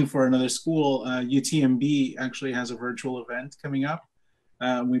 speaking for another school, UTMB actually has a virtual event coming up.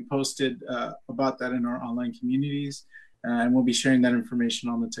 We posted about that in our online communities, and we'll be sharing that information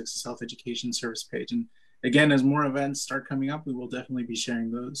on the Texas Health Education Service page. And again, as more events start coming up, we will definitely be sharing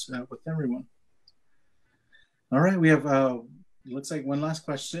those with everyone. All right, we have, looks like one last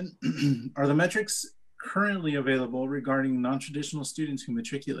question. Are the metrics currently available regarding non-traditional students who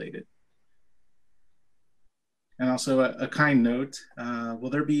matriculated? And also a kind note, will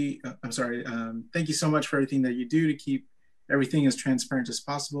there be, thank you so much for everything that you do to keep everything as transparent as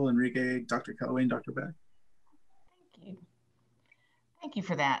possible. Enrique, Dr. Calloway, and Dr. Beck. Thank you. Thank you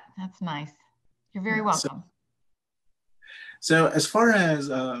for that. That's nice. You're very welcome. So as far as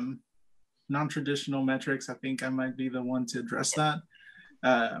non-traditional metrics, I think I might be the one to address that.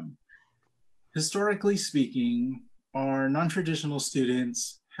 Historically speaking, our non-traditional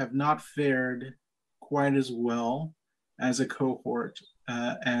students have not fared quite as well as a cohort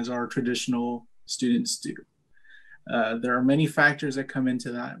as our traditional students do. There are many factors that come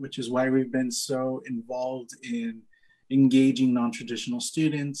into that, which is why we've been so involved in engaging non-traditional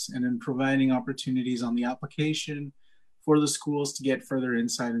students and in providing opportunities on the application for the schools to get further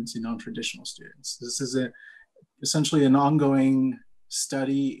insight into non-traditional students. This is essentially an ongoing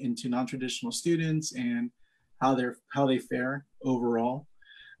study into non-traditional students and how they fare overall.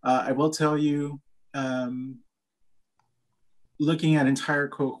 I will tell you, looking at entire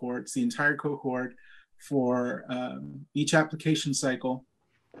cohorts, the entire cohort for each application cycle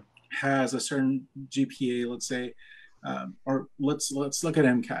has a certain GPA, let's say, or let's look at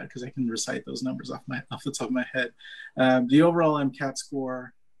MCAT because I can recite those numbers off the top of my head. The overall MCAT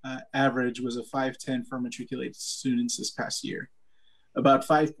score average was a 510 for matriculated students this past year. About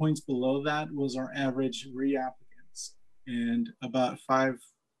 5 points below that was our average reapplicants, and about 3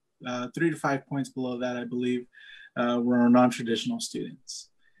 to 5 points below that, I believe, were our non-traditional students.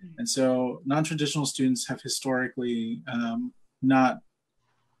 And so non-traditional students have historically not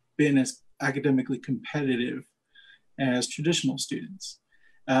been as academically competitive as traditional students.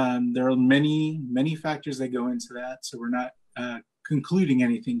 There are many factors that go into that, so we're not concluding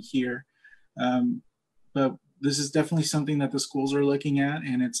anything here. But this is definitely something that the schools are looking at,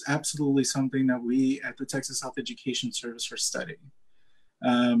 and it's absolutely something that we at the Texas Health Education Service are studying.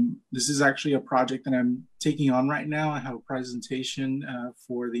 This is actually a project that I'm taking on right now. I have a presentation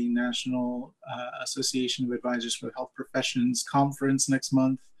for the National Association of Advisors for the Health Professions conference next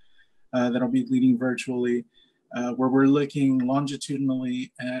month that I'll be leading virtually, where we're looking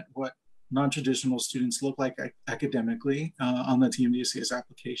longitudinally at what non-traditional students look like academically on the TMDCS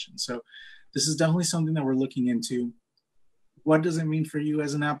application. So this is definitely something that we're looking into. What does it mean for you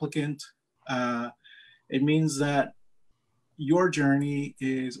as an applicant? It means that your journey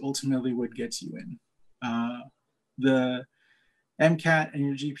is ultimately what gets you in. The MCAT and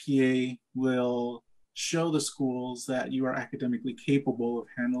your GPA will show the schools that you are academically capable of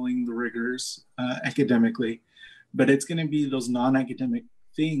handling the rigors academically, but it's going to be those non-academic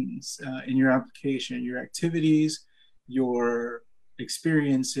things in your application, your activities, your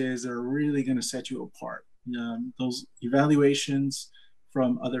experiences that are really going to set you apart. Those evaluations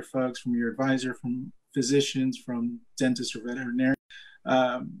from other folks, from your advisor, from physicians, from dentists or veterinarians,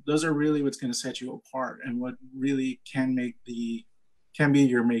 those are really what's going to set you apart and what really can be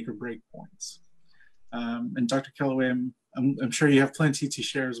your make or break points. And Dr. Calloway, I'm sure you have plenty to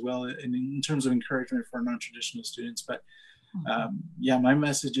share as well in terms of encouragement for non-traditional students. But yeah, my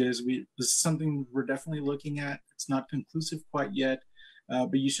message is this is something we're definitely looking at. It's not conclusive quite yet,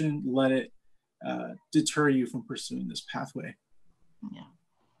 but you shouldn't let it deter you from pursuing this pathway. Yeah,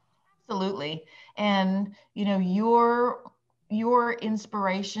 absolutely. And your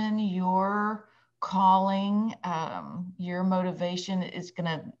inspiration, your calling, your motivation is going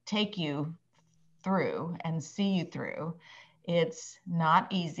to take you through and see you through. It's not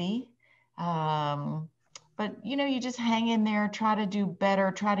easy. But you just hang in there, try to do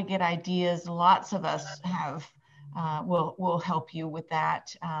better, try to get ideas. Lots of us have will help you with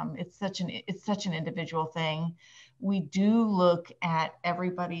that. It's such an individual thing. We do look at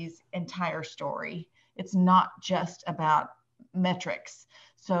everybody's entire story. It's not just about metrics.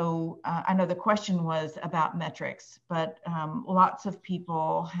 So I know the question was about metrics, but lots of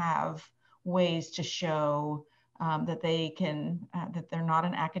people have ways to show that they can that they're not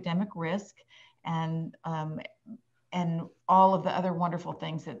an academic risk, and all of the other wonderful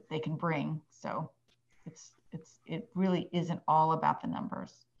things that they can bring. So it really isn't all about the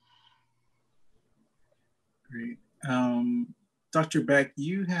numbers. Great. Dr. Beck,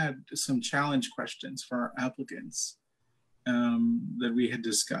 you had some challenge questions for our applicants that we had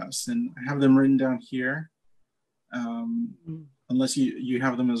discussed, and I have them written down here. Unless you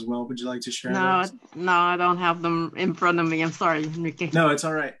have them as well, would you like to share those? No, I don't have them in front of me. I'm sorry, Ricky. No, it's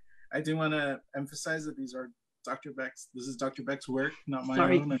all right. I do want to emphasize that these are this is Dr. Beck's work, not my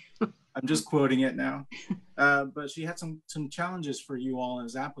own. I'm just quoting it now. But she had some challenges for you all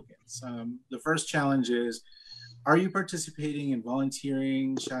as applicants. The first challenge is, are you participating in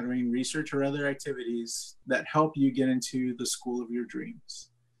volunteering, shadowing, research, or other activities that help you get into the school of your dreams?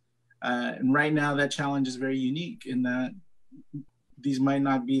 And right now, that challenge is very unique in that these might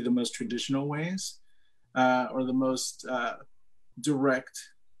not be the most traditional ways or the most direct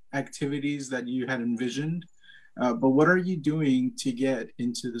activities that you had envisioned. But what are you doing to get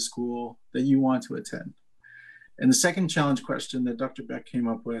into the school that you want to attend? And the second challenge question that Dr. Beck came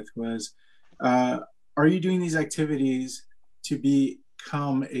up with was, are you doing these activities to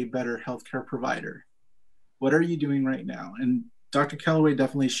become a better healthcare provider? What are you doing right now? And Dr. Kellaway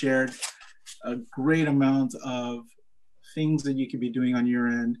definitely shared a great amount of things that you could be doing on your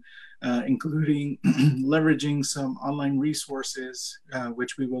end, including leveraging some online resources,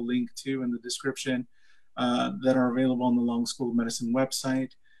 which we will link to in the description, that are available on the Long School of Medicine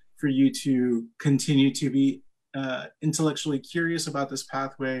website for you to continue to be intellectually curious about this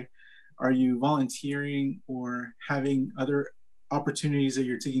pathway. Are you volunteering or having other opportunities that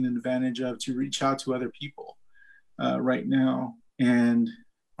you're taking advantage of to reach out to other people right now? And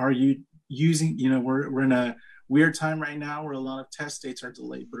are you using, we're in a weird time right now where a lot of test dates are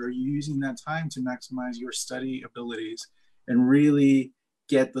delayed, but are you using that time to maximize your study abilities and really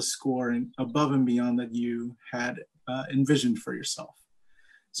get the score and above and beyond that you had envisioned for yourself?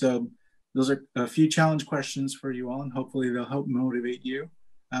 So those are a few challenge questions for you all, and hopefully they'll help motivate you.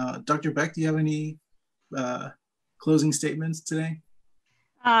 Dr. Beck, do you have any closing statements today?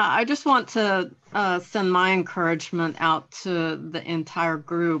 I just want to send my encouragement out to the entire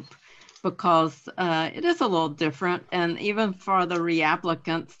group, because it is a little different, and even for the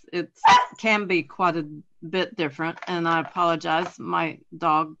reapplicants, it can be quite a bit different. And I apologize, my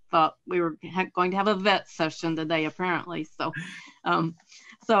dog thought we were going to have a vet session today, apparently. So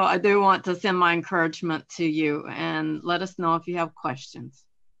so I do want to send my encouragement to you, and let us know if you have questions.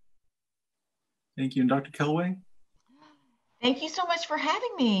 Thank you. And Dr. Kellaway? Thank you so much for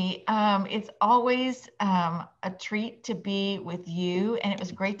having me. It's always a treat to be with you, and it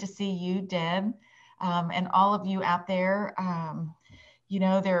was great to see you, Deb, and all of you out there.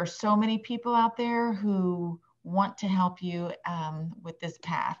 There are so many people out there who want to help you with this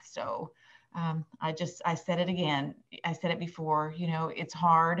path. So I said it again. I said it before, it's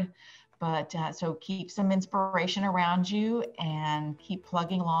hard, but so keep some inspiration around you and keep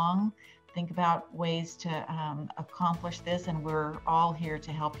plugging along. Think about ways to accomplish this, and we're all here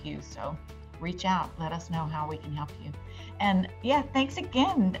to help you. So reach out, let us know how we can help you. And yeah, thanks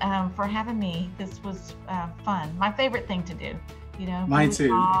again for having me. This was fun. My favorite thing to do, Mine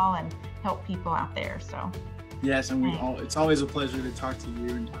too. And help people out there. So yes, and it's always a pleasure to talk to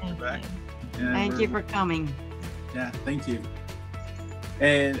you and Dr. Beck. Thank you for coming. Yeah, thank you.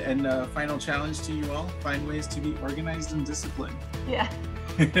 And final challenge to you all: find ways to be organized and disciplined. Yeah.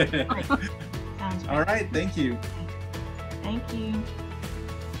 All right, thank you. Thank you.